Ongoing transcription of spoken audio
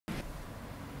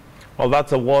Well,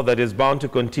 that's a war that is bound to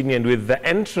continue, and with the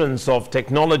entrance of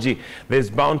technology,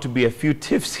 there's bound to be a few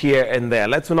tiffs here and there.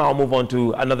 Let's now move on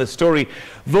to another story.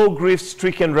 Though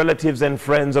grief-stricken relatives and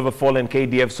friends of a fallen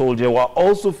KDF soldier were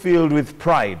also filled with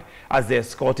pride as they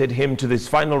escorted him to this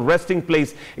final resting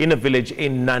place in a village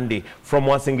in Nandi. From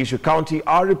Uasin Gishu County,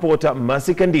 our reporter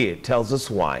Mercy Kandie tells us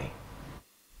why.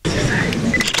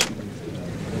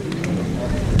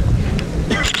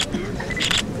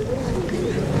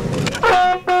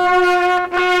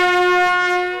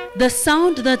 The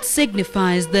sound that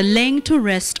signifies the laying to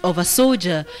rest of a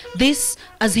soldier, this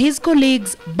as his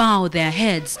colleagues bow their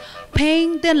heads,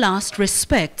 paying their last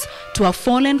respects to a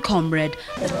fallen comrade.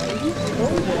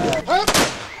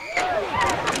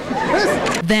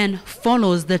 Then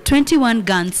follows the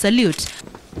 21-gun salute.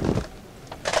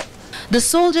 The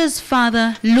soldier's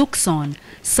father looks on,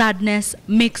 sadness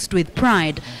mixed with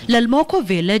pride. Lalmoko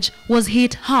village was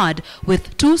hit hard,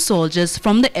 with 2 soldiers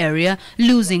from the area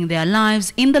losing their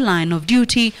lives in the line of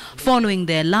duty following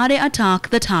the Elade attack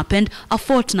that happened a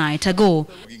fortnight ago.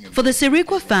 For the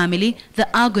Sirikwa family,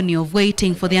 the agony of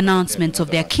waiting for the announcement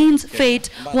of their kin's fate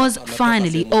was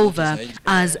finally over,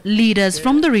 as leaders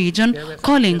from the region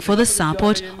calling for the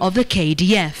support of the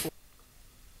KDF.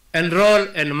 Enroll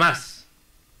en masse.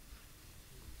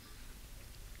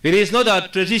 It is not our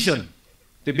tradition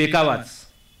to be cowards.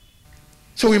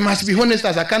 So we must be honest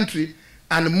as a country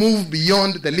and move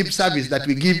beyond the lip service that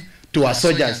we give to our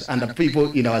soldiers and the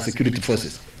people in our security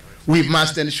forces. We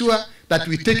must ensure that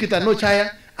we take it a notch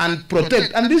higher and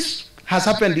protect. And this has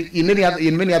happened in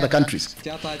many other countries.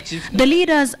 The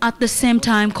leaders at the same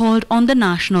time called on the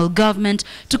national government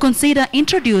to consider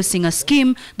introducing a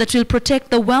scheme that will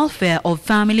protect the welfare of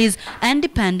families and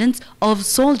dependents of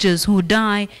soldiers who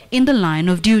die in the line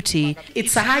of duty.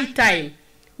 It's a high time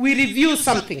we review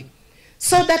something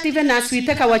so that even as we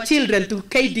take our children to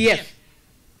KDF,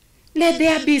 let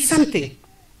there be something.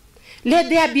 Let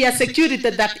there be a security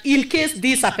that in case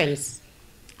this happens,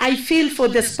 I feel for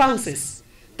the spouses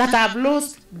that have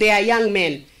lost their young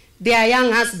men, their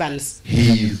young husbands.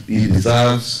 He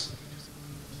deserves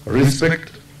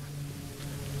respect.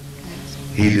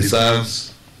 He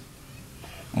deserves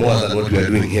more than what we are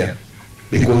doing here.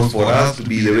 Because for us to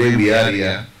be the way we are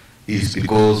here is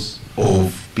because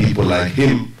of people like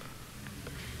him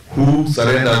who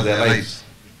surrender their lives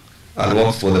and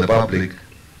work for the public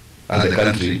and the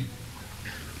country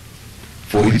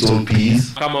for its own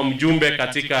peace. Kama mjumbe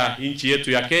katika nchi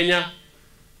yetu ya Kenya,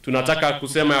 tunataka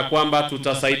kusema ya kwamba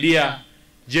tutasaidia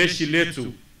jeshi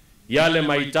letu yale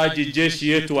mahitaji jeshi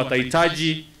yetu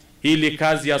watahitaji ili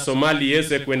kazi ya Somali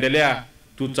iweze kuendelea.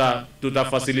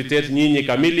 Tutafacilitate nyinyi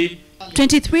kamili.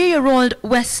 23-year-old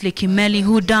Wesley Kimeli,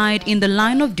 who died in the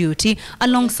line of duty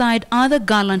alongside other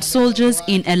gallant soldiers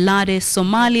in Elade,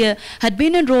 Somalia, had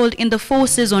been enrolled in the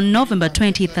forces on November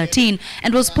 2013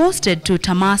 and was posted to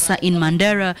Tamasa in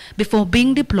Mandera before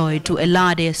being deployed to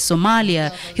Elade,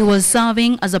 Somalia. He was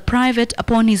serving as a private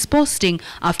upon his posting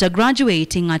after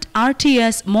graduating at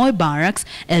RTS Moi Barracks,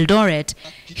 Eldoret.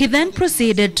 He then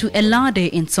proceeded to Elade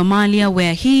in Somalia,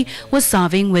 where he was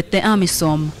serving with the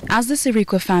AMISOM. As the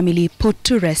Sirikwa family put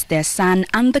to rest their son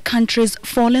and the country's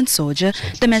fallen soldier,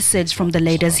 the message from the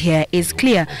leaders here is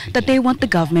clear, that they want the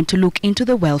government to look into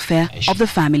the welfare of the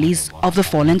families of the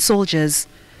fallen soldiers.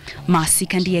 Mercy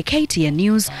Kandie, KTN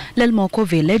News, Lalmoko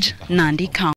Village, Nandi County.